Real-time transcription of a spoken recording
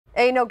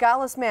A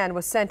Nogales man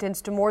was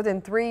sentenced to more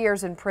than 3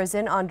 years in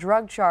prison on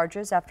drug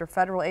charges after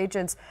federal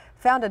agents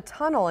found a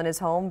tunnel in his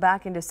home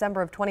back in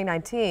December of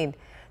 2019.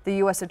 The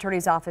U.S.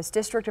 Attorney's Office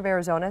District of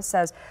Arizona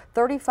says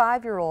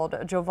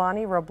 35-year-old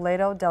Giovanni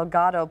Robledo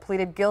Delgado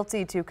pleaded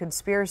guilty to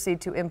conspiracy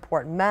to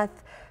import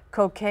meth,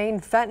 cocaine,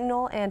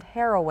 fentanyl, and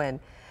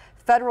heroin.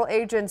 Federal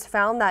agents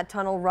found that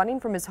tunnel running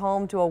from his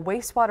home to a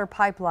wastewater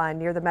pipeline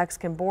near the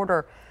Mexican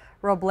border.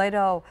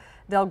 Robledo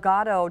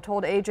Delgado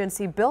told agents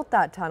he built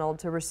that tunnel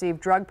to receive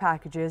drug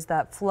packages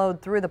that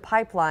flowed through the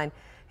pipeline.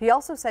 He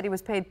also said he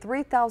was paid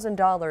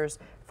 $3,000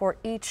 for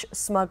each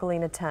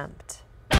smuggling attempt.